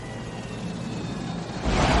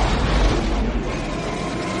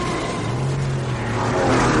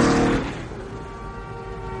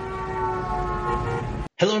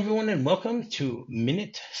and welcome to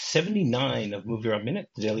minute 79 of MovieRob Minute,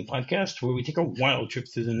 the daily podcast where we take a wild trip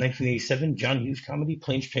through the 1987 John Hughes comedy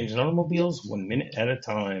Planes, Trains, and Automobiles, 1 minute at a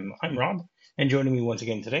time. I'm Rob, and joining me once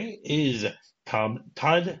again today is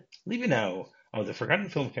Todd Leibenow of the Forgotten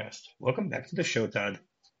Filmcast. Welcome back to the show, Todd.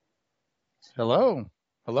 Hello.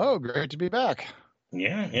 Great to be back.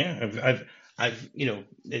 Yeah. I've,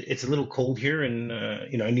 it's a little cold here, and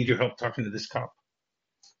I need your help talking to this cop.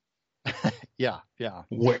 Yeah.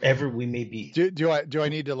 Wherever we may be. Do I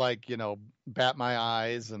need to bat my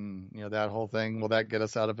eyes and that whole thing? Will that get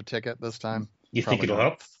us out of a ticket this time? You think it'll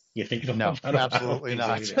help? You think it'll help? No, absolutely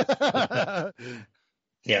not.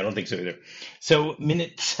 Yeah, I don't think so either. So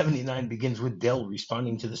minute 79 begins with Dell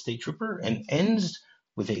responding to the state trooper and ends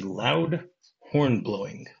with a loud horn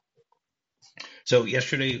blowing. So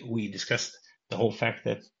yesterday we discussed the whole fact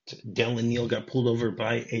that Dell and Neil got pulled over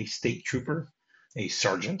by a state trooper, a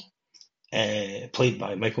sergeant, played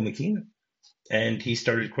by Michael McKean, and he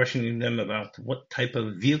started questioning them about what type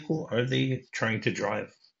of vehicle are they trying to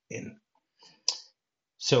drive in.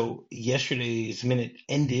 So yesterday's minute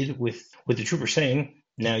ended with the trooper saying,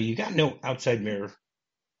 "Now you got no outside mirror."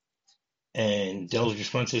 And Dell's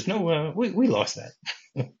response is, "No, we lost that."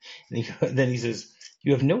 And then he says,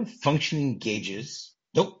 "You have no functioning gauges."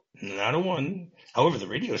 "Nope, not a one. However, the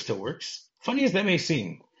radio still works. Funny as that may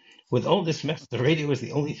seem. With all this mess, the radio is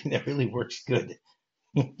the only thing that really works good.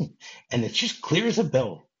 And it's just clear as a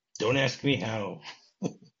bell. Don't ask me how."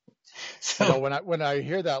 So when I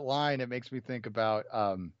hear that line, it makes me think about,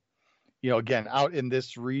 again, out in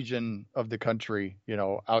this region of the country,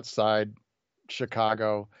 outside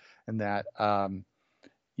Chicago, and that,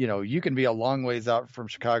 you can be a long ways out from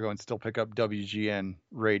Chicago and still pick up WGN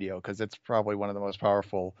radio because it's probably one of the most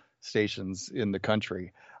powerful stations in the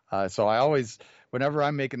country. So I always, whenever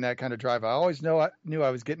I'm making that kind of drive, I always knew I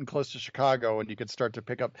was getting close to Chicago and you could start to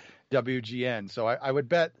pick up WGN. So I would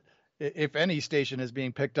bet if any station is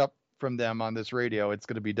being picked up from them on this radio, it's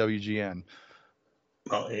going to be WGN.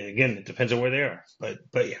 Well, again, it depends on where they are, but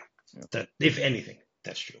yeah. That, if anything,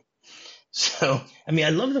 that's true. So, I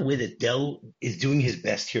love the way that Dell is doing his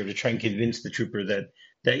best here to try and convince the trooper that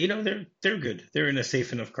they're good. They're in a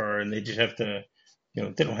safe enough car and they just have to,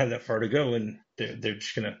 they don't have that far to go, and they're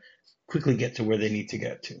just going to quickly get to where they need to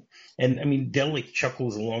get to. And Dell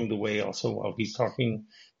chuckles along the way also while he's talking.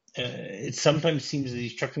 It sometimes seems that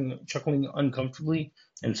he's chuckling uncomfortably,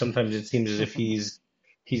 and sometimes it seems as if he's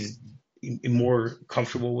more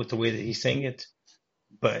comfortable with the way that he's saying it.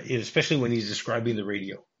 But especially when he's describing the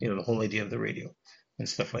radio, the whole idea of the radio and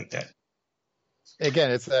stuff like that. Again,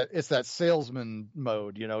 it's that salesman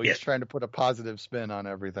mode. He's Yes. trying to put a positive spin on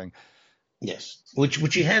everything. Yes,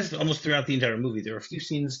 which he has almost throughout the entire movie. There are a few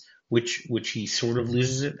scenes which he sort of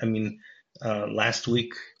loses it. Last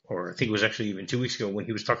week, or I think it was actually even 2 weeks ago, when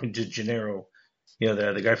he was talking to Gennaro,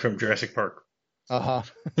 the guy from Jurassic Park. Uh-huh.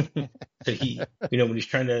 So he, when he's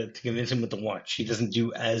trying to convince him with the watch, he doesn't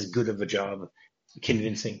do as good of a job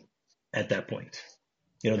convincing at that point.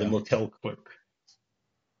 The motel clerk.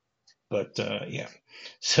 But yeah.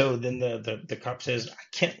 So then the cop says, "I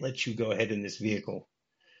can't let you go ahead in this vehicle."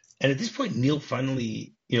 And at this point, Neil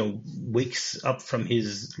finally, wakes up from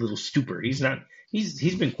his little stupor. He's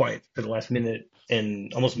been quiet for the last minute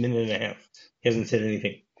and almost minute and a half. He hasn't said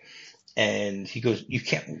anything. And he goes, "You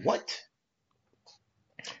can't what?"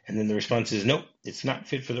 And then the response is, "Nope, it's not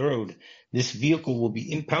fit for the road. This vehicle will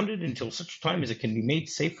be impounded until such time as it can be made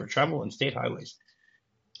safe for travel on state highways."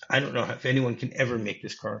 I don't know if anyone can ever make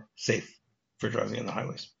this car safe for driving on the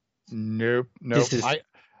highways. Nope.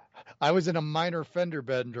 I was in a minor fender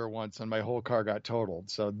bender once and my whole car got totaled.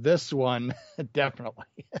 So this one, definitely.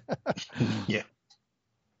 Yeah.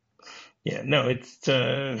 No, it's,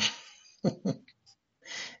 and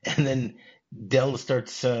then Dell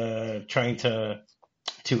starts trying to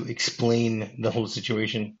explain the whole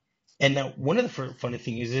situation. And now one of the funny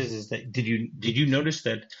things is that did you notice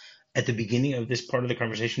that at the beginning of this part of the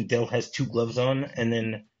conversation, Dell has two gloves on, and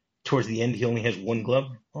then towards the end he only has one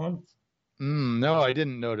glove on? No, I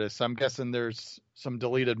didn't notice. I'm guessing there's some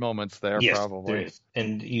deleted moments there. Yes, probably. There is.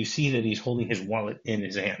 And you see that he's holding his wallet in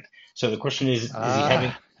his hand. So the question is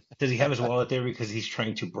does he have his wallet there because he's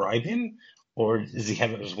trying to bribe him, or does he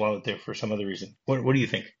have his wallet there for some other reason? What do you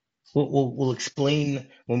think? We'll explain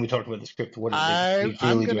when we talk about the script what it is he's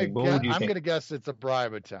really doing. What do you think? I'm going to guess it's a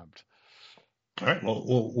bribe attempt. All right.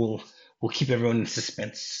 Well, we'll keep everyone in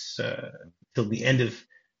suspense till the end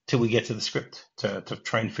till we get to the script to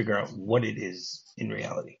try and figure out what it is in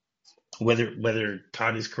reality. Whether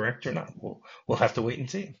Todd is correct or not, we'll have to wait and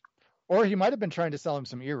see. Or he might have been trying to sell him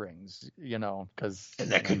some earrings, because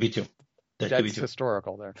that could be too. That's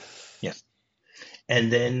historical there. Yes.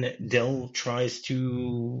 And then Dell tries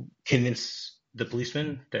to convince the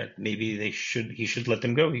policeman that maybe he should let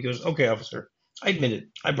them go. He goes, "Okay, officer, I admit it.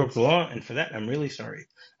 I broke the law, and for that, I'm really sorry.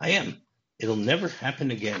 I am. It'll never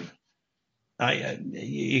happen again.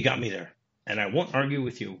 You got me there, and I won't argue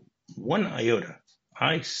with you one iota.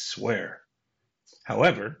 I swear.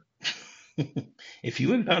 However, if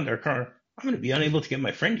you impound our car, I'm going to be unable to get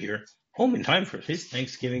my friend here home in time for his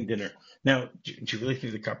Thanksgiving dinner." Now, do you really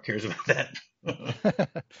think the cop cares about that? He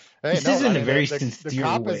Hey, says no, it I in a mean very the sincere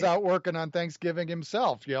cop is way. out working on Thanksgiving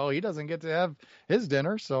himself. He doesn't get to have his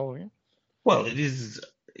dinner, so yeah. Well, it is,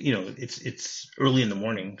 it's early in the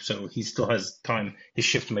morning, so he still has time. His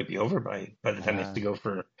shift might be over by the time he has Uh, to go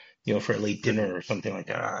for, for a late dinner or something like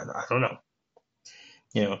that. I don't know.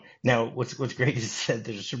 Now what's great is that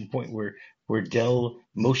there's a certain point where Dell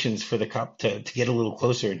motions for the cop to get a little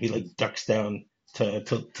closer, and he like ducks down to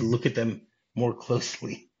look at them more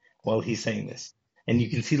closely while he's saying this, and you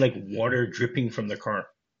can see like water dripping from the car.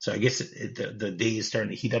 So I guess the day is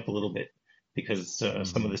starting to heat up a little bit because some of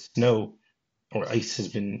mhm. the snow or ice has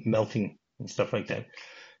been melting and stuff like that.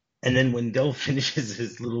 And then when Dell finishes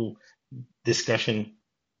his little discussion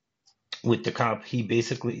with the cop,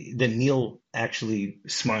 then Neil actually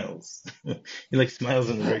smiles. He like smiles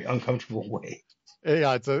in a very uncomfortable way.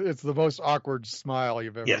 Yeah, it's the most awkward smile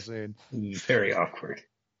you've ever Yes, seen. very awkward,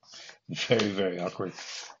 very very awkward.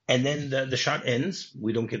 And then the shot ends.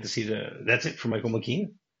 We don't get to see That's it for Michael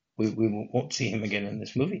McKean. We won't see him again in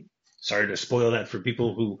this movie. Sorry to spoil that for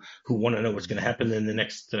people who want to know what's going to happen in the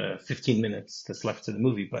next 15 minutes that's left of the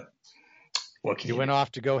movie. But what can He you went do?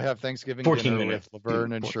 off to go have Thanksgiving 14 dinner minutes, with Laverne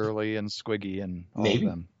dude. and 14. Shirley and Squiggy and all of Maybe,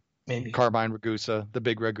 them. maybe Carmine Ragusa, the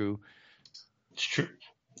big ragu. it's true.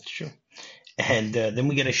 It's true. And then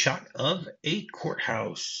we get a shot of a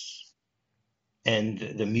courthouse, and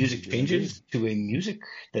the music Indeed. changes to a music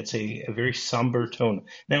that's a very somber tone.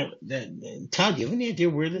 Now, Todd, do you have any idea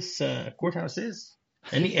where this courthouse is?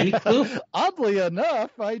 Any clue? Oddly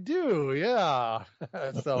enough, I do. Yeah.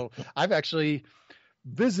 So I've actually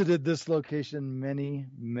visited this location many,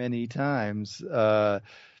 many times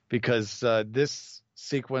because this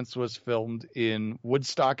sequence was filmed in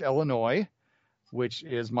Woodstock, Illinois, which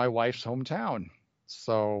is my wife's hometown.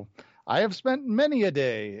 So I have spent many a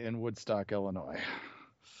day in Woodstock, Illinois.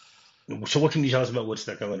 So, what can you tell us about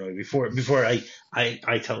Woodstock, Illinois, before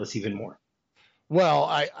I tell us even more? Well,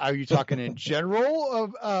 are you talking in general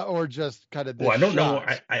of or just kind of Well, this I don't know.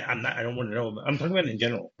 shot? I'm not. I don't want to know. I'm talking about it in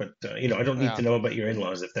general, but I don't need Yeah. to know about your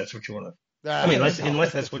in-laws if that's what you want to. I mean,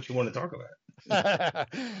 unless that's what you want to talk about.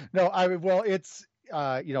 No, well, it's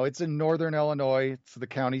it's in northern Illinois. It's the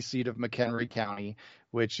county seat of McHenry County,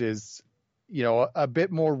 which is a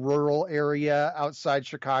bit more rural area outside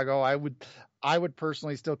Chicago. I would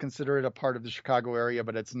personally still consider it a part of the Chicago area,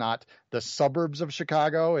 but it's not the suburbs of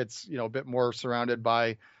Chicago. It's a bit more surrounded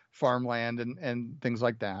by farmland and things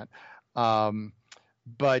like that. Um,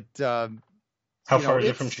 but How far is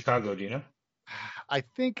it from it's Chicago? Do you know? I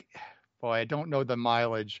think, boy, I don't know the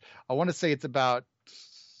mileage. I want to say it's about,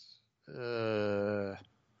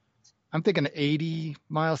 I'm thinking 80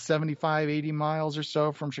 miles, 75, 80 miles or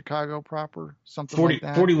so from Chicago proper, something like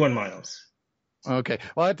that. 41 miles. Okay.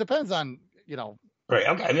 Well, it depends on, Right.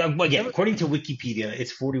 Okay. I mean, again, it- according to Wikipedia,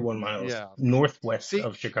 it's 41 miles yeah. northwest See,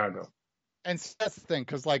 of Chicago. and that's the thing,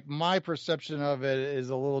 because like my perception of it is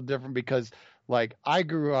a little different because like I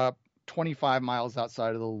grew up 25 miles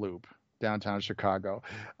outside of the loop, downtown Chicago,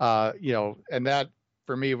 and that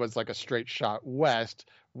for me was like a straight shot west.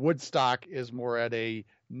 Woodstock is more at a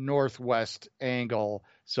northwest angle.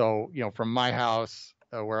 So, from my house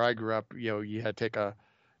where I grew up, you had to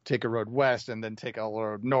take a road west and then take a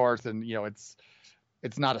road north, and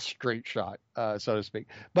it's not a straight shot, so to speak.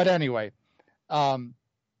 But anyway, um,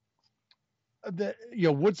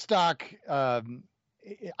 Woodstock. I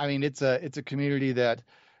mean, it's a community that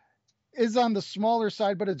is on the smaller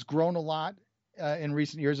side, but it's grown a lot in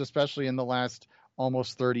recent years, especially in the last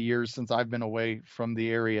almost 30 years since I've been away from the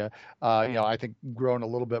area. I think grown a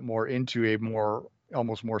little bit more into a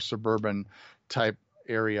almost more suburban type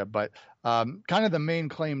area. But kind of the main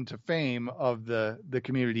claim to fame of the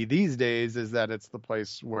community these days is that it's the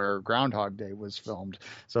place where Groundhog Day was filmed.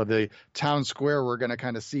 So the town square we're going to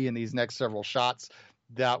kind of see in these next several shots,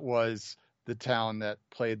 that was the town that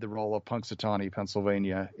played the role of Punxsutawney,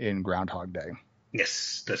 Pennsylvania in Groundhog Day.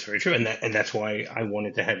 Yes, that's very true, and that's why I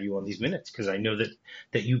wanted to have you on these minutes because I know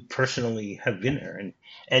that you personally have been there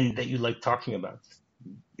and that you like talking about,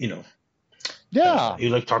 you know, Yeah, you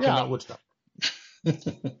like talking yeah. about Woodstock.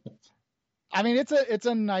 I mean, it's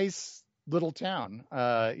a nice little town.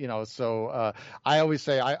 So I always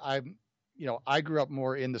say I'm I grew up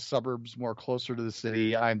more in the suburbs, more closer to the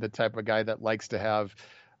city. I'm the type of guy that likes to have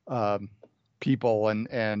um, people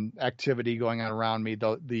and activity going on around me.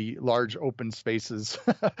 The large open spaces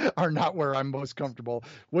are not where I'm most comfortable.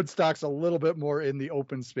 Woodstock's a little bit more in the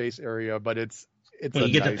open space area, but it's Well, a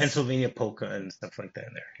you get the nice. Pennsylvania polka and stuff like that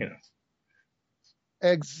in there,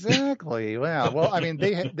 Exactly. Yeah. Well, I mean,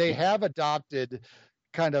 they have adopted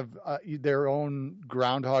kind of their own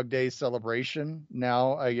Groundhog Day celebration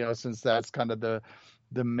now. Since that's kind of the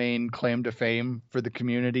main claim to fame for the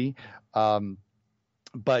community.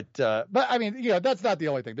 But I mean, that's not the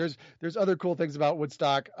only thing. There's other cool things about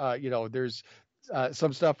Woodstock. There's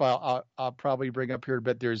some stuff I'll probably bring up here,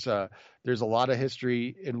 but there's a lot of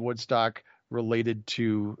history in Woodstock related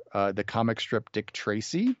to the comic strip Dick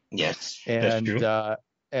Tracy, Yes, that's and true.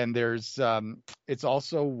 there's it's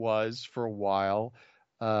also was for a while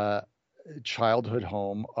uh, childhood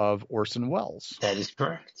home of Orson Welles. That is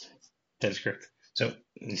correct. That is correct. So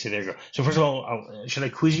let me see. There you go. So first of all, should I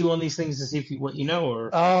quiz you on these things to see what you know,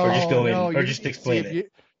 or just Oh go no, in, or you just see explain if it? you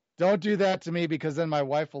don't do that to me, because then my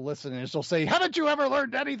wife will listen and she'll say, "Haven't you ever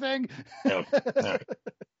learned anything?" No. All right.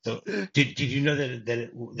 So did you know that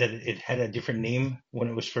it had a different name when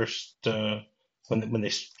it was first when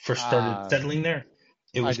they first started uh, settling there?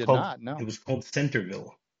 It I was did called not it know. was called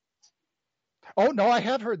Centerville. Oh no, I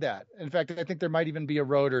have heard that. In fact, I think there might even be a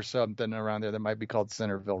road or something around there that might be called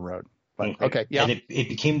Centerville Road. But Okay. okay, yeah. And it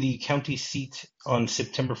became the county seat on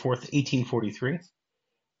September 4th, 1843.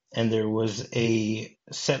 And there was a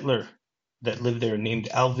settler that lived there named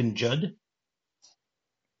Alvin Judd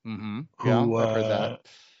Yeah, who I've heard that. uh,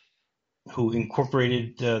 who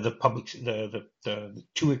incorporated the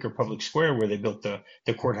 2-acre public square where they built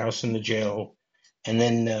the courthouse and the jail. And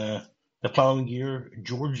then the following year,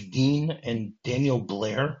 George Dean and Daniel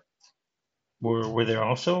Blair were there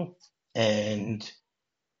also, and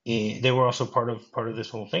they were also part of this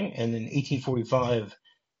whole thing. And in 1845,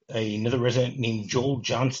 another resident named Joel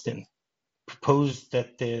Johnston proposed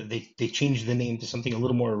that they change the name to something a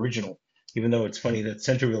little more original, even though it's funny that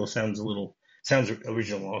Centerville sounds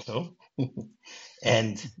original also.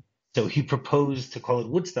 And so he proposed to call it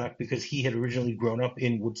Woodstock because he had originally grown up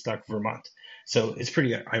in Woodstock, Vermont. So it's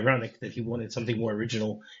pretty ironic that he wanted something more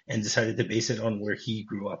original and decided to base it on where he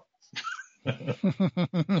grew up.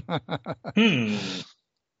 Hmm.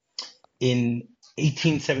 In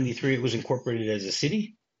 1873, it was incorporated as a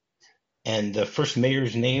city, and the first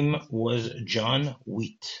mayor's name was John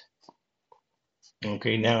Wheat.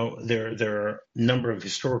 Okay, now there are a number of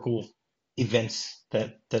historical events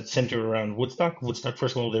that center around Woodstock. Woodstock,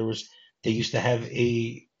 first of all, they used to have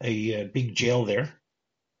a big jail there,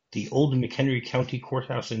 the old McHenry County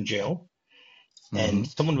Courthouse and Jail, and hmm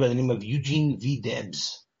someone by the name of Eugene V.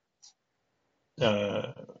 Debs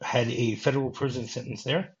had a federal prison sentence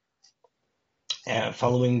there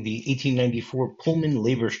following the 1894 Pullman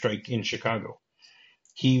labor strike in Chicago.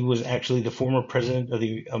 He was actually the former president of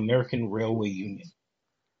the American Railway Union,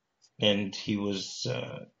 and he was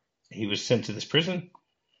sent to this prison.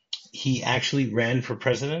 He actually ran for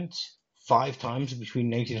president 5 times between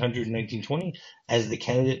 1900 and 1920 as the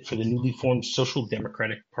candidate for the newly formed Social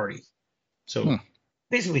Democratic Party. So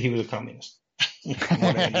basically, he was a communist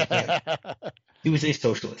more than anything. He was a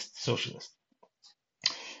socialist.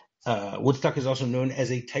 Woodstock is also known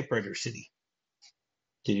as a typewriter city.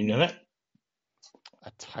 Did you know that?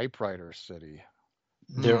 A typewriter city.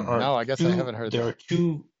 There are No, I guess I two haven't heard there are that.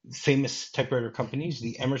 two famous typewriter companies,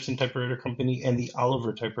 the Emerson Typewriter Company and the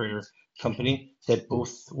Oliver Typewriter Company, that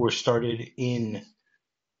both were started in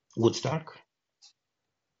Woodstock.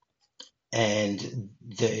 And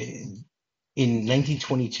in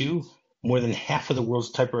 1922, more than half of the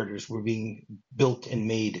world's typewriters were being built and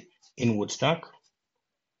made in Woodstock.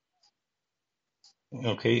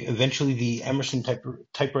 Okay, eventually the Emerson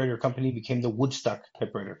Typewriter Company became the Woodstock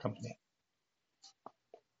Typewriter Company.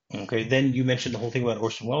 Okay, then you mentioned the whole thing about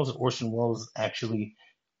Orson Welles. Orson Welles actually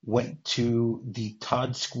went to the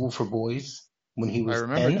Todd School for Boys when he I was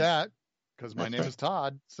remembered 10. that because my That's name right. is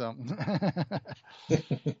Todd. So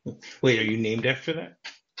Wait, are you named after that?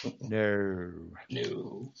 no.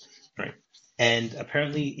 No. Right. And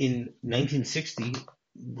apparently in 1960,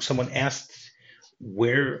 someone asked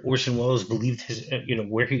where Orson Welles believed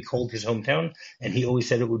where he called his hometown, and he always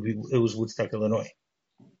said it was Woodstock, Illinois,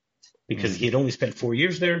 because he Mm. had only spent 4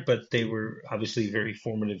 years there, but they were obviously very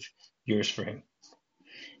formative years for him.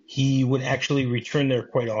 He would actually return there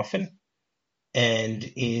quite often, and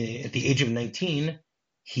at the age of 19,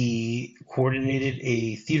 he coordinated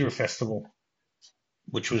a theater festival,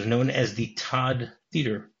 which was known as the Todd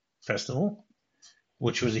Theater Festival,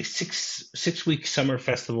 which was a six week summer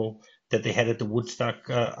festival that they had at the Woodstock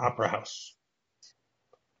Opera House.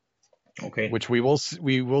 Okay. Which we will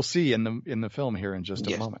see in the film here in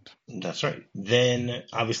just a moment. That's right. Then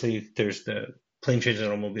obviously there's the plane, trains, and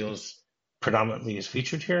automobiles predominantly is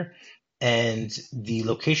featured here, and the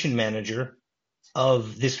location manager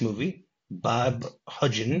of this movie, Bob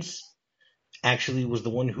Hudgens, actually was the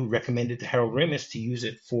one who recommended to Harold Ramis to use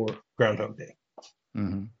it for Groundhog Day.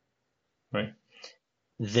 Mm-hmm. Right.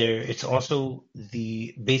 It's also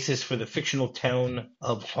the basis for the fictional town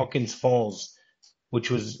of Hawkins Falls, which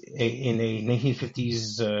was in a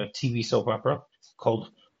 1950s TV soap opera called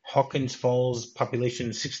Hawkins Falls,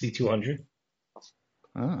 population 6,200.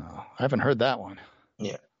 Oh, I haven't heard that one.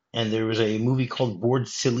 Yeah. And there was a movie called Bored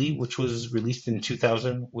Silly, which was released in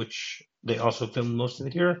 2000, which they also filmed most of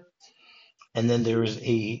it here. And then there was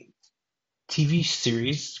a TV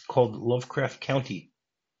series called Lovecraft County.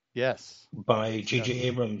 Yes. By J.J.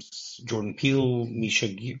 Abrams, Jordan Peele, Misha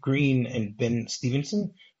Green, and Ben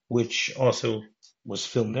Stevenson, which also was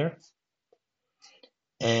filmed there.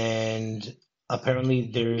 And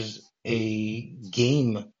apparently there's a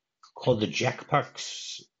game called the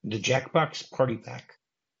Jackbox Party Pack,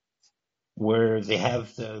 where they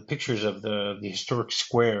have the pictures of the historic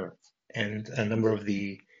square and a number of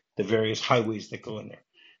the various highways that go in there.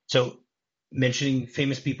 So mentioning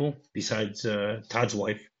famous people besides Todd's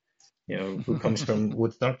wife, who comes from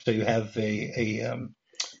Woodstock. So you have you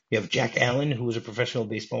have Jack Allen, who was a professional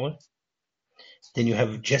baseballer. Then you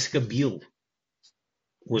have Jessica Biel,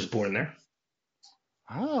 was born there.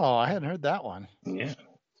 Oh, I hadn't heard that one. Yeah.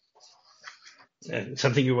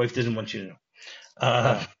 Something your wife doesn't want you to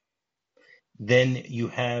know. Then you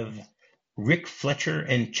have Rick Fletcher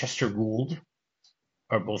and Chester Gould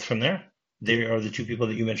are both from there. They are the two people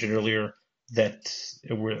that you mentioned earlier that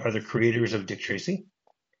are the creators of Dick Tracy.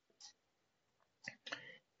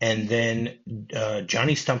 And then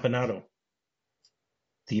Johnny Stompanato,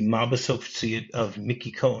 the mob associate of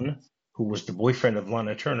Mickey Cohn, who was the boyfriend of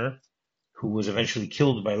Lana Turner, who was eventually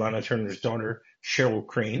killed by Lana Turner's daughter, Cheryl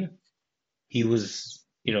Crane. He was,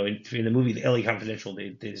 in the movie The LA Confidential, they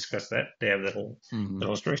discuss that. They have that whole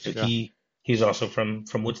story. So he's also from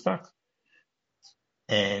Woodstock.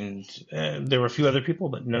 And there were a few other people,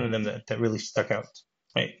 but none of them that really stuck out.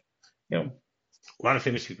 Right? A lot of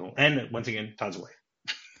famous people. And once again, Todd's wife.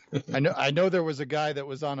 I know there was a guy that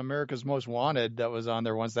was on America's Most Wanted that was on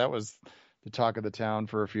there once. That was the talk of the town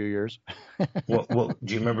for a few years. Well,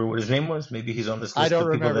 do you remember what his name was? Maybe he's on this list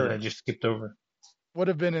of people that I just skipped over. Would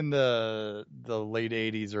have been in the late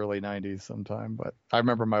 80s, early 90s sometime. But I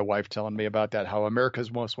remember my wife telling me about that, how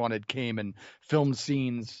America's Most Wanted came and filmed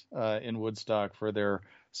scenes in Woodstock for their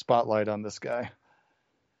spotlight on this guy.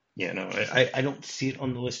 Yeah, no, I don't see it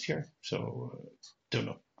on the list here, so don't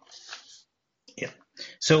know. Yeah.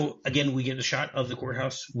 So again, we get a shot of the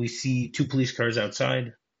courthouse. We see two police cars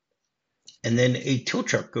outside, and then a tow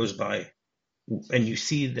truck goes by, and you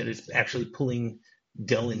see that it's actually pulling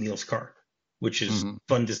Del and Neil's car, which is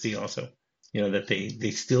fun to see. Also, that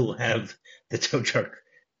they still have the tow truck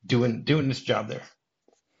doing this job there.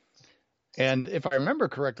 And if I remember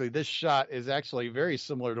correctly, this shot is actually very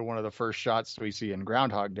similar to one of the first shots we see in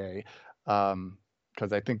Groundhog Day,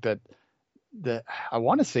 because I think that I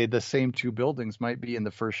want to say the same two buildings might be in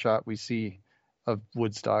the first shot we see of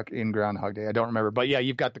Woodstock in Groundhog Day. I don't remember, but yeah,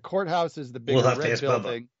 you've got the courthouse is the bigger red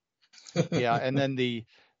building. Yeah, and then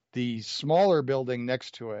the smaller building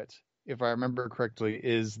next to it, if I remember correctly,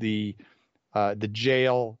 is the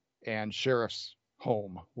jail and sheriff's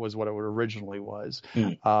home was what it originally was.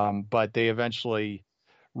 But they eventually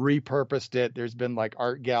repurposed it. There's been like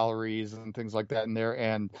art galleries and things like that in there,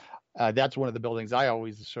 and that's one of the buildings I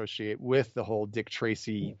always associate with the whole Dick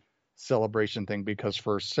Tracy celebration thing, because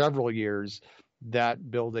for several years that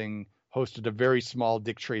building hosted a very small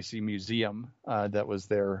Dick Tracy museum that was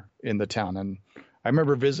there in the town. And I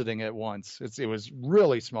remember visiting it once. It was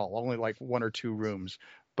really small, only like 1 or 2 rooms,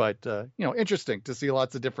 but interesting to see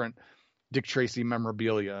lots of different Dick Tracy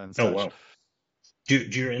memorabilia and such. Oh, wow. Do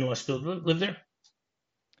your in-laws still live there?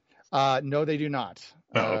 No, they do not.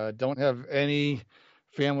 Don't have any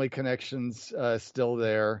family connections still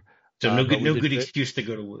there. So no good excuse to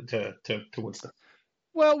go to Woodstock.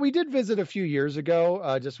 Well, we did visit a few years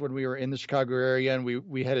ago, just when we were in the Chicago area, and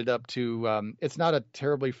we headed up to. It's not a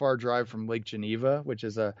terribly far drive from Lake Geneva, which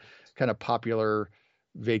is a kind of popular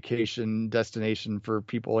vacation destination for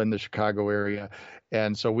people in the Chicago area,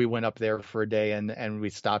 and so we went up there for a day, and we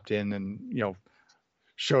stopped in and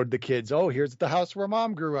showed the kids, oh, here's the house where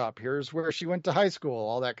Mom grew up, here's where she went to high school,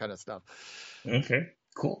 all that kind of stuff. Okay,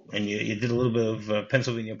 cool. And you did a little bit of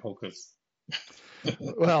Pennsylvania polkas.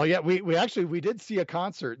 Well, yeah, we actually we did see a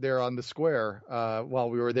concert there on the square while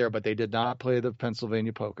we were there, but they did not play the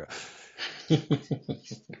Pennsylvania polka.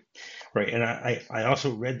 Right, and I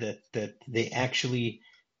also read that they actually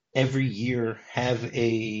every year have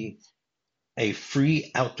a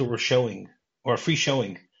free outdoor showing or a free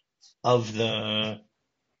showing of the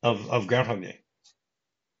of Groundhog Day.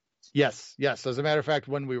 Yes, yes. As a matter of fact,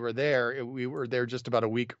 when we were there, we were there just about a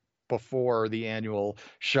week before the annual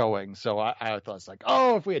showing. So I thought it's like,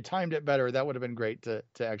 oh, if we had timed it better, that would have been great to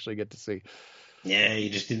actually get to see. Yeah, you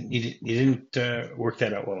just didn't you didn't work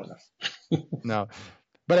that out well enough. No,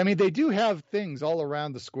 but I mean, they do have things all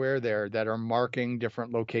around the square there that are marking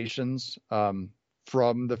different locations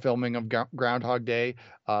from the filming of Groundhog Day.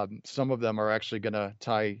 Some of them are actually going to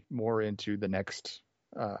tie more into the next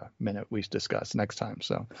minute we discuss next time.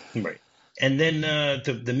 So. Right. And then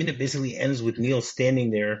the minute basically ends with Neil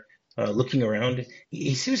standing there looking around.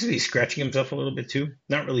 He seems to be scratching himself a little bit too.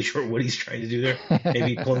 Not really sure what he's trying to do there.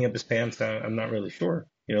 Maybe pulling up his pants. I'm not really sure.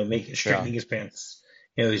 Straightening his pants.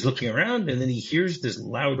 He's looking around and then he hears this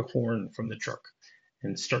loud horn from the truck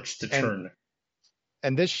and starts to turn.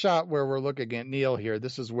 And this shot where we're looking at Neil here,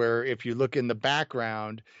 this is where if you look in the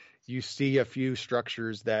background, you see a few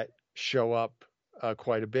structures that show up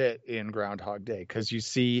quite a bit in Groundhog Day because you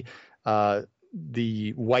see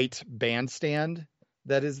the white bandstand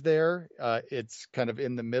that is there. It's kind of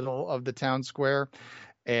in the middle of the town square.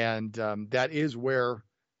 And that is where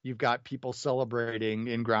you've got people celebrating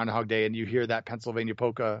in Groundhog Day. And you hear that Pennsylvania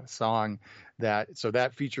polka song so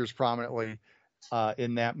that features prominently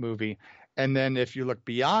in that movie. And then if you look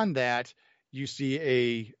beyond that, you see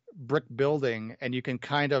a brick building and you can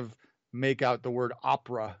kind of make out the word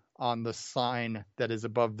opera on the sign that is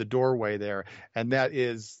above the doorway there. And that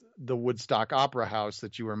is the Woodstock Opera House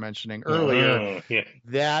that you were mentioning earlier. Oh, yeah.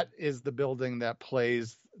 That is the building that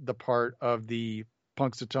plays the part of the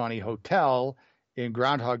Punxsutawney Hotel in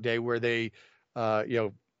Groundhog Day where they,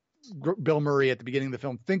 Bill Murray at the beginning of the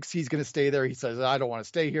film thinks he's going to stay there. He says, I don't want to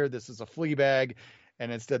stay here. This is a flea bag.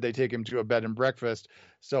 And instead they take him to a bed and breakfast.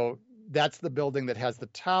 So that's the building that has the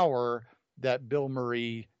tower that Bill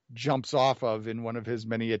Murray jumps off of in one of his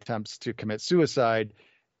many attempts to commit suicide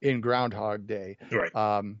in Groundhog Day.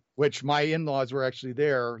 Right. Which my in-laws were actually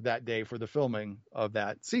there that day for the filming of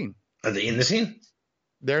that scene. Are they in the scene?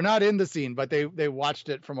 They're not in the scene, but they watched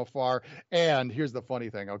it from afar. And here's the funny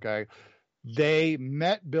thing, okay? They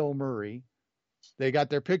met Bill Murray. They got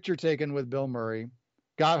their picture taken with Bill Murray,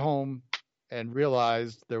 got home, and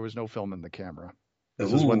realized there was no film in the camera.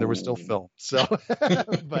 This is when there was still film. So,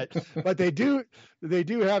 but they do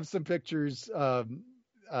have some pictures.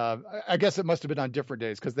 I guess it must have been on different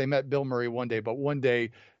days because they met Bill Murray one day, but one day,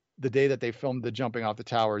 the day that they filmed the jumping off the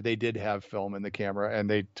tower, they did have film in the camera and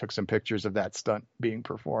they took some pictures of that stunt being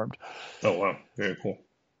performed. Oh, wow. Very cool.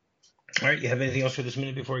 All right. You have anything else for this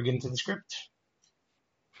minute before we get into the script?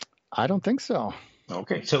 I don't think so.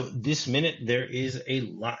 Okay. So this minute, there is a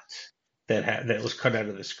lot that was cut out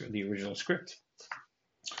of the original script.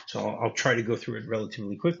 So I'll try to go through it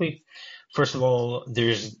relatively quickly. First of all,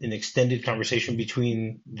 there's an extended conversation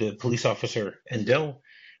between the police officer and Dell,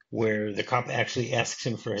 where the cop actually asks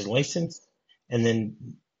him for his license, and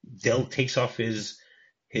then Dell takes off his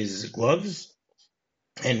gloves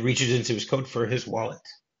and reaches into his coat for his wallet.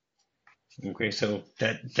 Okay, so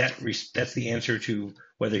that's the answer to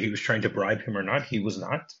whether he was trying to bribe him or not. He was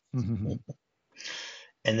not. Mm-hmm.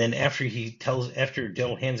 And then after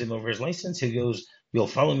Dell hands him over his license, he goes, "You'll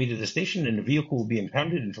follow me to the station, and the vehicle will be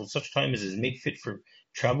impounded until such time as is made fit for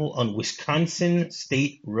travel on Wisconsin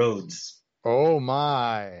state roads." Oh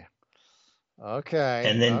my. Okay.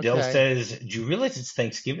 And then Dell says, "Do you realize it's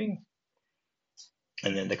Thanksgiving?"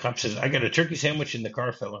 And then the cop says, "I got a turkey sandwich in the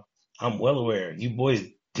car, fella. I'm well aware. You boys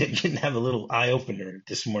didn't have a little eye opener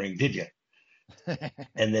this morning, did you?"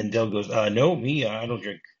 And then Dell goes, "No, me, I don't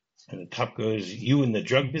drink." And the cop goes, "You in the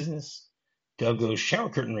drug business?" Dell goes, "Shower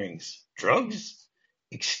curtain rings. Drugs?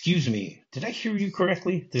 Excuse me, did I hear you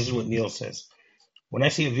correctly?" This is what Neil says. "When I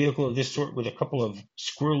see a vehicle of this sort with a couple of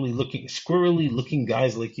squirrely looking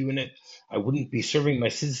guys like you in it, I wouldn't be serving my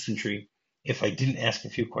citizenry if I didn't ask a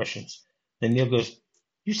few questions." Then Neil goes,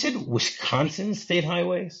 "You said Wisconsin state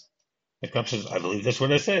highways?" The cop says, "I believe that's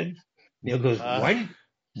what I said." Neil goes,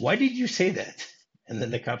 Why did you say that?" And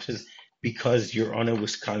then the cop says, "Because you're on a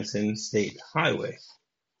Wisconsin state highway."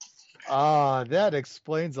 That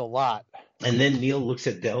explains a lot. And then Neil looks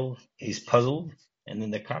at Dell. He's puzzled. And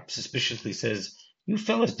then the cop suspiciously says, "You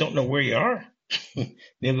fellas don't know where you are?"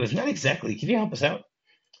 Neil goes, "Not exactly. Can you help us out?"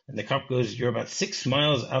 And the cop goes, "You're about 6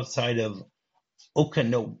 miles outside of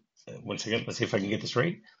Okano. Once again, let's see if I can get this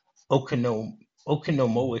right.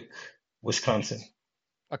 Okonomowoc, Wisconsin.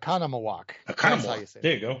 Oconomowoc. That's how Oconomowoc. you say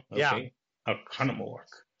There you go. it. Okay. Oconomowoc.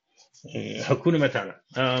 Hakuna Matata.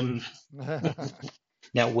 Yeah.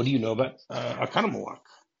 Now, what do you know about Oconomowoc?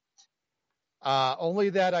 Only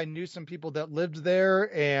that I knew some people that lived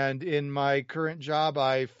there, and in my current job,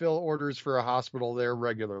 I fill orders for a hospital there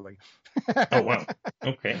regularly. Oh, wow.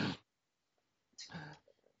 Okay.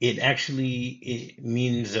 It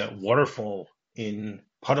means waterfall in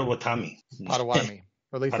Potawatomi. Potawatomi.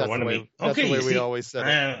 Or at least Potawatomi. that's Okay, the way you we see, always said it.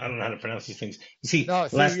 I don't know how to pronounce these things. You see, No,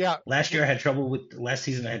 see, yeah. last season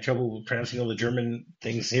I had trouble with pronouncing all the German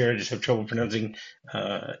things. Here I just have trouble pronouncing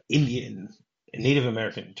Indian, Native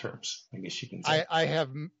American terms, I guess you can say. I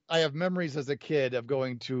have memories as a kid of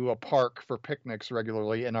going to a park for picnics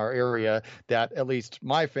regularly in our area that at least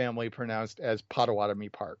my family pronounced as Potawatomi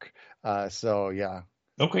Park. So yeah.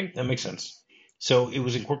 Okay, that makes sense. So it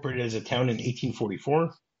was incorporated as a town in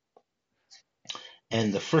 1844,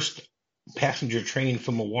 and the first passenger train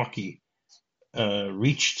from Milwaukee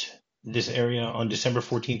reached this area on December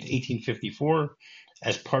 14th, 1854,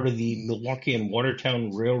 as part of the Milwaukee and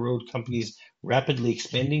Watertown Railroad Company's rapidly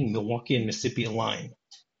expanding Milwaukee and Mississippi line.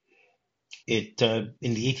 In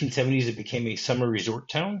the 1870s, it became a summer resort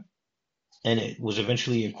town, and it was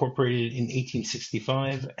eventually incorporated in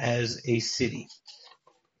 1865 as a city.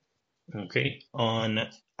 Okay, on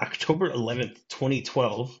October 11th,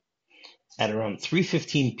 2012, at around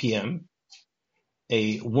 3:15 p.m.,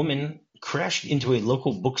 a woman crashed into a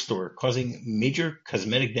local bookstore, causing major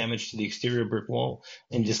cosmetic damage to the exterior brick wall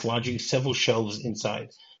and dislodging several shelves inside.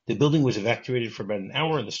 The building was evacuated for about an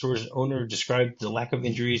hour, and the store's owner described the lack of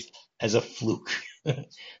injuries as a fluke.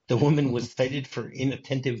 The woman was cited for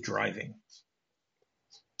inattentive driving.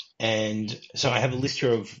 And so I have a list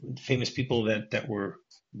here of famous people that were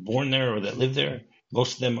born there or that live there.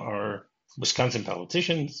 Most of them are Wisconsin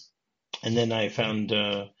politicians. And then I found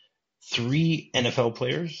 3 NFL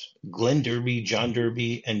players: Glenn Derby, John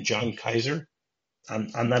Derby, and John Kaiser.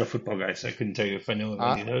 I'm not a football guy, so I couldn't tell you if I know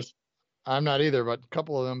any of those. I'm not either, but a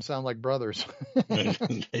couple of them sound like brothers.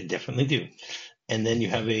 They definitely do. And then you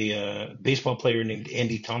have a baseball player named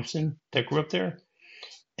Andy Thompson that grew up there,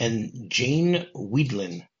 and Jane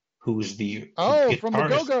Weedlin, who's the from the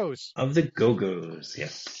guitarist Go-Go's of the Go-Go's.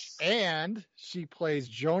 Yes. And she plays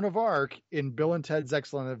Joan of Arc in Bill and Ted's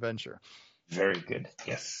Excellent Adventure. Very good.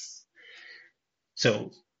 Yes.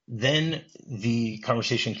 So then the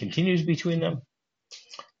conversation continues between them,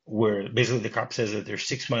 where basically the cop says that they're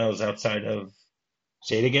 6 miles outside of,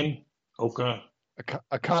 say it again, Oconomowoc,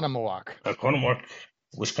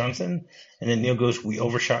 Wisconsin. And then Neil goes, "We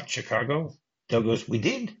overshot Chicago." Dale goes, "We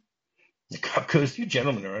did." The cop goes, "You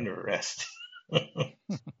gentlemen are under arrest."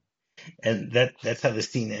 And that's how the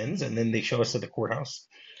scene ends. And then they show us at the courthouse.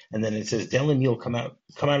 And then it says, Dell and Neil come out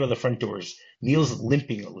of the front doors. Neil's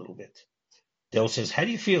limping a little bit. Dell says, "How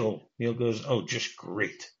do you feel?" Neil goes, "Oh, just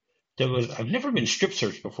great." Dell goes, "I've never been strip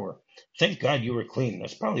searched before. Thank God you were clean.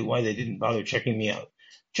 That's probably why they didn't bother checking me out.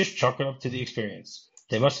 Just chalk it up to the experience.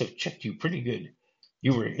 They must have checked you pretty good.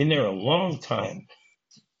 You were in there a long time."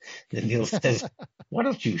 Then Neil says, "Why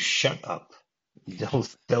don't you shut up?"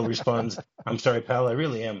 Dell responds, "I'm sorry, pal. I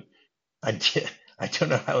really am. I don't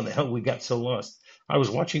know how in the hell we got so lost. I was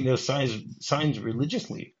watching those signs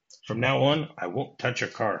religiously. From now on, I won't touch a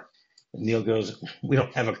car." And Neil goes, "We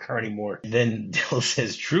don't have a car anymore." And then Dell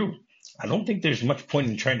says, "True. I don't think there's much point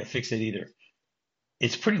in trying to fix it either.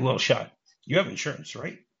 It's pretty well shot. You have insurance,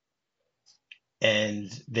 right?"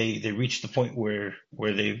 And they reach the point where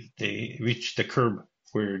they reach the curb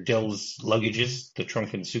where Dell's luggage is, the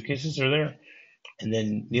trunk and suitcases are there. And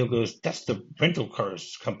then Neil goes, "That's the rental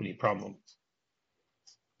cars company problem."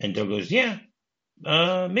 And Dell goes, "Yeah,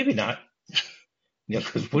 maybe not." Neil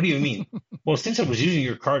goes, "What do you mean?" "Well, since I was using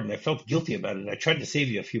your card and I felt guilty about it, I tried to save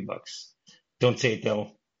you a few bucks." "Don't say it,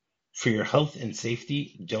 Dell. For your health and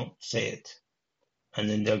safety, don't say it." And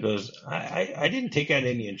then Dell goes, I didn't take out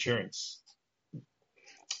any insurance."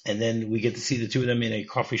 And then we get to see the two of them in a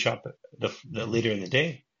coffee shop later in the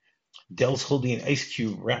day. Dell's holding an ice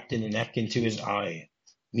cube wrapped in a napkin to his eye.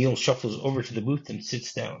 Neil shuffles over to the booth and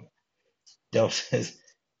sits down. Dell says,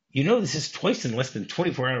 "You know, this is twice in less than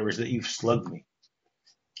 24 hours that you've slugged me."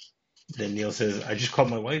 Then Neil says, "I just called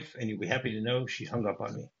my wife, and you'll be happy to know she hung up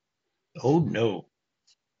on me." "Oh, no.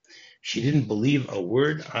 She didn't believe a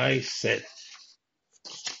word I said."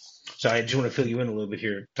 So I just want to fill you in a little bit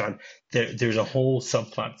here, Don. There's a whole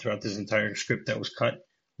subplot throughout this entire script that was cut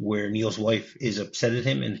where Neil's wife is upset at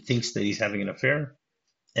him and thinks that he's having an affair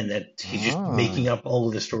and that he's just making up all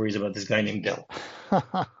of the stories about this guy named Dell.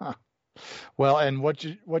 Well, and what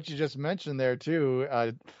you just mentioned there too,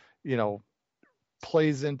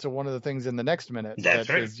 plays into one of the things in the next minute That's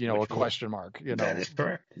that right. is, a question mark, That is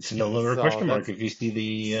correct. It's no longer a So question mark that's if you see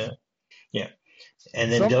the yeah.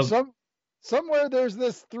 And then some Doug, some somewhere there's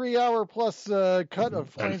this 3 hour plus cut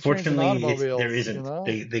of planes, trains, and unfortunately, there automobiles.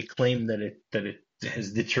 isn't. They claim that it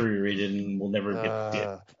has deteriorated and will never get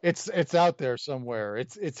it. It's out there somewhere.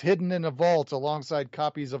 It's hidden in a vault alongside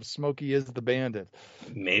copies of Smokey is the Bandit.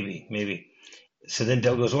 Maybe. So then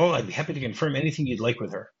Dell goes, "Well, I'd be happy to confirm anything you'd like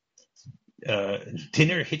with her."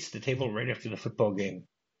 Dinner hits the table right after the football game.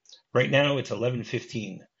 Right now it's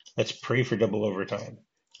 11:15. Let's pray for double overtime.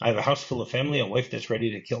 I have a house full of family, a wife that's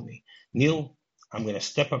ready to kill me. Neil, I'm going to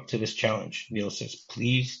step up to this challenge. Neil says,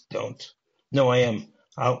 "Please don't." No, I am.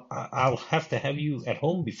 I'll have to have you at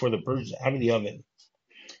home before the bird's out of the oven.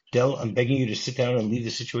 Dell, I'm begging you to sit down and leave the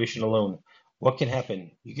situation alone. What can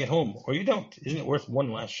happen? You get home or you don't. Isn't it worth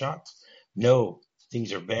one last shot? No,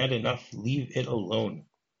 things are bad enough. Leave it alone.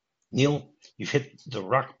 Neil, you've hit the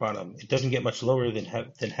rock bottom. It doesn't get much lower than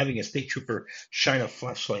having a state trooper shine a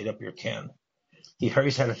flashlight up your can. He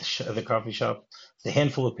hurries out of the coffee shop. The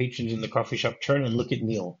handful of patrons in the coffee shop turn and look at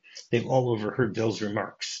Neil. They've all overheard Dell's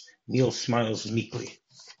remarks. Neil smiles meekly.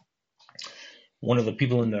 One of the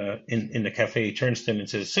people in the cafe turns to him and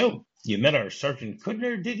says, "So, you met our Sergeant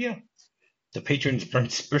Kudner, did you?" The patrons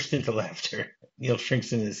burst into laughter. Neil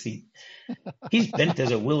shrinks in his seat. He's bent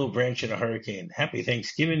as a willow branch in a hurricane. Happy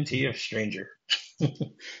Thanksgiving to you, stranger.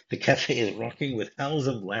 The cafe is rocking with howls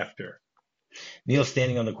of laughter. Neil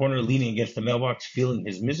standing on the corner, leaning against the mailbox, feeling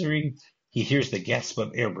his misery. He hears the gasp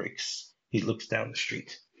of air brakes. He looks down the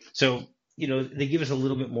street. So, they give us a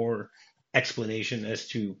little bit more explanation as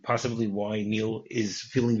to possibly why Neil is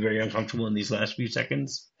feeling very uncomfortable in these last few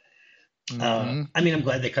seconds. Mm-hmm. I'm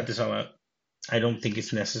glad they cut this all out. I don't think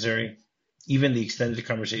it's necessary. Even the extended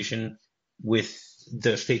conversation with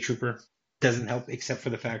the state trooper doesn't help, except for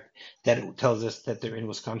the fact that it tells us that they're in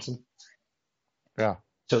Wisconsin. Yeah.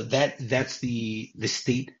 So that's the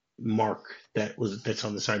state mark that's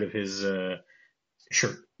on the side of his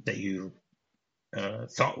shirt that you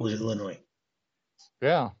thought was Illinois.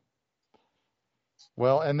 Yeah.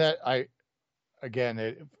 Well, and that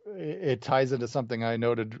it ties into something I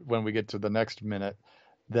noted when we get to the next minute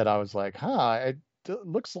that I was like, it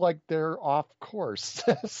looks like they're off course.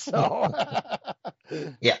 So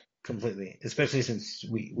yeah, completely. Especially since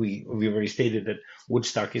we already stated that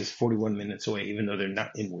Woodstock is 41 minutes away, even though they're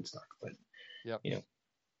not in Woodstock. But yep.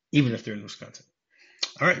 Even if they're in Wisconsin.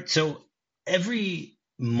 All right. So every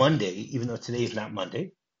Monday, even though today is not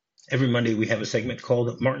Monday, every Monday we have a segment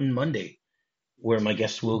called Martin Monday, where my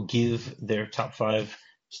guests will give their top 5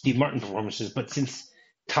 Steve Martin performances. But since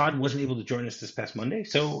Todd wasn't able to join us this past Monday,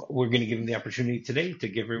 so we're going to give him the opportunity today to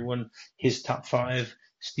give everyone his top 5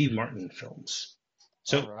 Steve Martin films.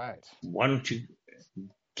 So, all right. Why don't you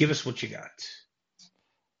give us what you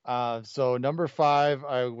got? So number 5,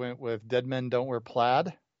 I went with Dead Men Don't Wear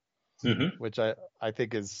Plaid, which I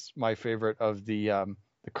think is my favorite of the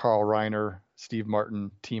Carl Reiner, Steve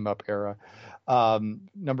Martin team up era.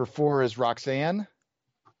 Number 4 is Roxanne.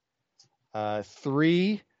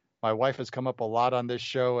 3, my wife has come up a lot on this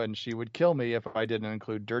show, and she would kill me if I didn't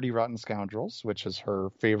include Dirty Rotten Scoundrels, which is her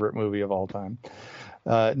favorite movie of all time.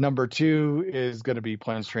 Number 2 is going to be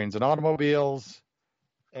Planes, Trains, and Automobiles.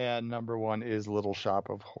 And number 1 is Little Shop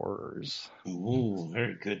of Horrors. Ooh,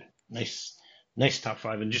 very good. Nice top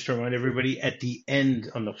 5. And just to remind everybody, at the end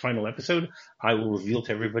on the final episode, I will reveal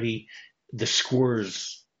to everybody the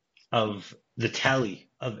scores of the tally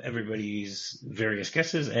of everybody's various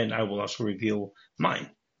guesses, and I will also reveal mine.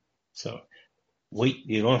 So wait,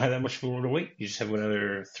 you don't have that much more to wait. You just have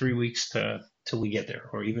another 3 weeks till we get there,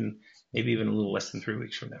 or maybe even a little less than 3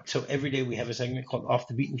 weeks from now. So every day we have a segment called Off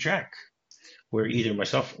the Beaten Track, where either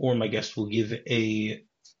myself or my guest will give a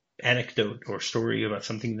anecdote or story about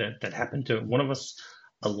something that happened to one of us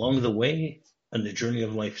along the way on the journey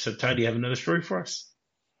of life. So Todd, do you have another story for us?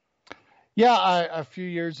 Yeah, a few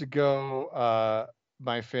years ago,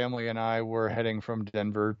 my family and I were heading from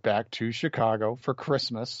Denver back to Chicago for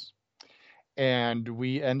Christmas, and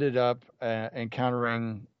we ended up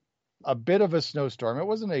encountering a bit of a snowstorm. It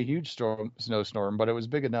wasn't a huge snowstorm, but it was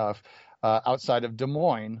big enough outside of Des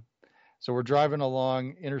Moines. So we're driving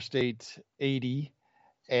along Interstate 80,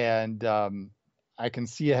 and I can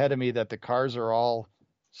see ahead of me that the cars are all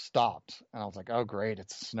stopped. And I was like, oh, great,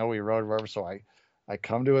 it's a snowy road, whatever. So I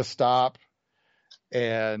come to a stop,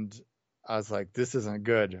 and I was like, this isn't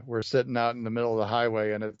good. We're sitting out in the middle of the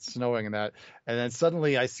highway, and it's snowing and that. And then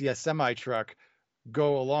suddenly I see a semi-truck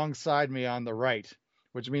go alongside me on the right,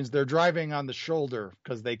 which means they're driving on the shoulder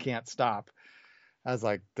because they can't stop. I was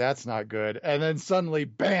like, that's not good. And then suddenly,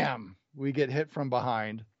 bam, we get hit from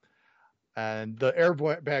behind. and the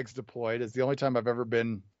airbags deployed. It's the only time I've ever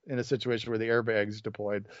been in a situation where the airbags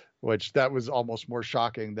deployed, which that was almost more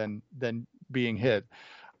shocking than being hit.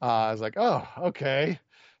 I was like, oh, okay.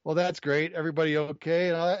 Well, that's great. Everybody okay?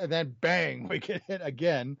 And then bang, we get hit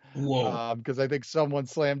again Whoa. because I think someone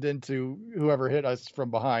slammed into whoever hit us from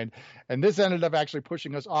behind. And this ended up actually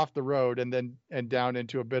pushing us off the road and down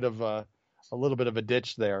into a little bit of a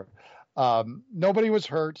ditch there. Nobody was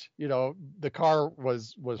hurt. The car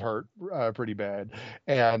was hurt pretty bad,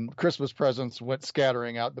 and Christmas presents went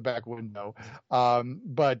scattering out the back window.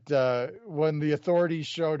 But when the authorities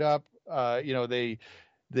showed up, they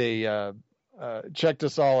checked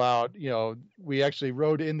us all out. We actually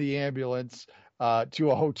rode in the ambulance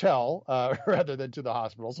to a hotel rather than to the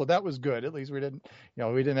hospital. So that was good. At least we didn't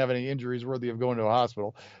have any injuries worthy of going to a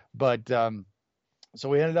hospital. But so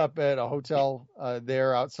we ended up at a hotel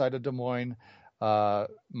there outside of Des Moines. My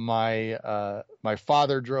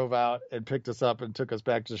father drove out and picked us up and took us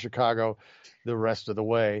back to Chicago the rest of the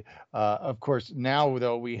way. Of course, now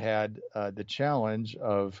though we had the challenge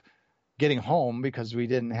of getting home because we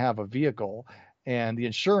didn't have a vehicle, and the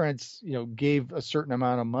insurance, gave a certain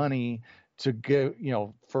amount of money to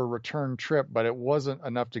go, for a return trip, but it wasn't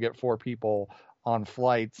enough to get 4 people on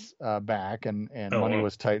flights back, and money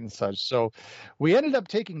was tight and such. So we ended up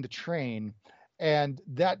taking the train, and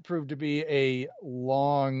that proved to be a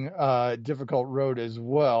long, difficult road as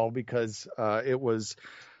well, because it was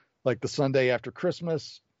like the Sunday after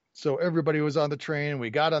Christmas. So everybody was on the train.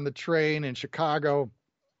 We got on the train in Chicago,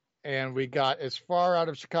 and we got as far out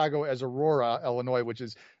of Chicago as Aurora, Illinois, which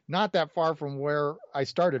is not that far from where I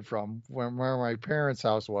started from, where my parents'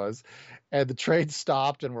 house was. And the train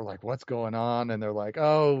stopped, and we're like, what's going on? And they're like,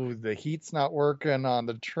 oh, the heat's not working on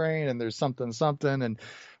the train, and there's something, and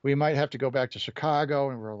we might have to go back to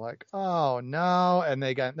Chicago. And we're like, oh, no. And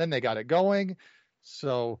they got it going.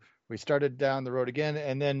 So we started down the road again.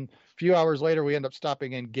 And then a few hours later, we end up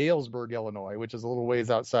stopping in Galesburg, Illinois, which is a little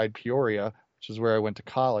ways outside Peoria, which is where I went to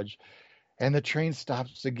college. And the train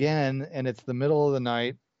stops again, and it's the middle of the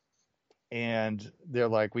night. And they're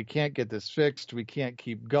like, we can't get this fixed. We can't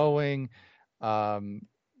keep going.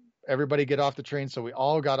 Everybody get off the train. So we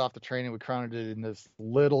all got off the train, and we crowded it in this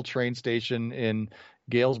little train station in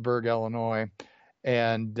Galesburg, Illinois.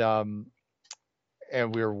 And we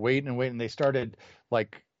were waiting and waiting. They started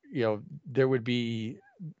there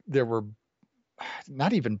were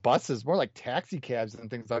not even buses, more like taxi cabs and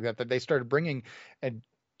things like that they started bringing and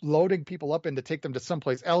loading people up in to take them to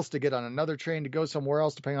someplace else to get on another train to go somewhere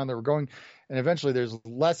else, depending on where they were going. And eventually there's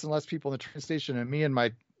less and less people in the train station. And me and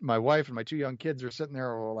my wife and my 2 young kids are sitting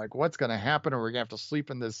there, we're like, what's going to happen? Or we're going to have to sleep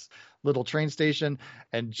in this little train station.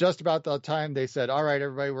 And just about the time they said, all right,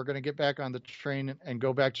 everybody, we're going to get back on the train and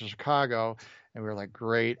go back to Chicago. And we were like,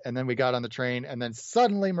 great. And then we got on the train, and then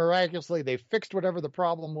suddenly, miraculously, they fixed whatever the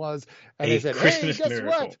problem was. And they said, Christmas hey, guess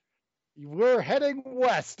miracle. What? We're heading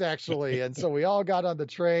west, actually. And so we all got on the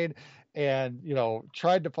train and,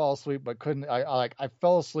 tried to fall asleep, but couldn't. I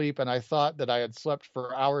fell asleep, and I thought that I had slept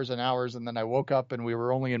for hours and hours. And then I woke up, and we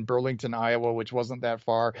were only in Burlington, Iowa, which wasn't that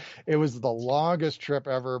far. It was the longest trip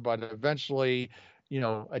ever, but eventually,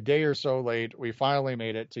 a day or so late, we finally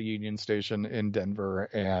made it to Union Station in Denver,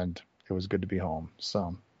 and it was good to be home.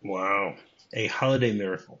 So, wow, a holiday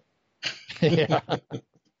miracle. Yeah. All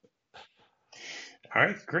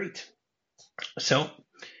right, great. So,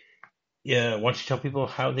 yeah, why don't you tell people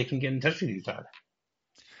how they can get in touch with you, Todd?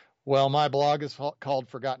 Well, my blog is called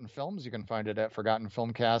Forgotten Films. You can find it at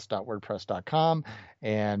forgottenfilmcast.wordpress.com.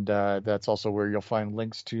 And that's also where you'll find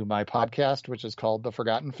links to my podcast, which is called The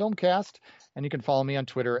Forgotten Filmcast. And you can follow me on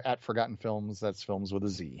Twitter at Forgotten Films. That's films with a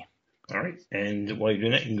Z. All right. And while you're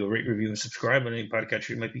doing that, you can go rate, review, and subscribe on any podcast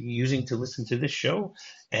you might be using to listen to this show.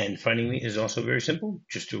 And finding me is also very simple.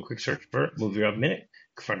 Just do a quick search for MovieRob Minute.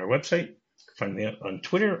 You can find our website. You can find me on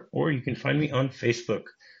Twitter, or you can find me on Facebook.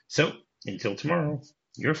 So until tomorrow,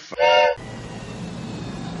 you're fine.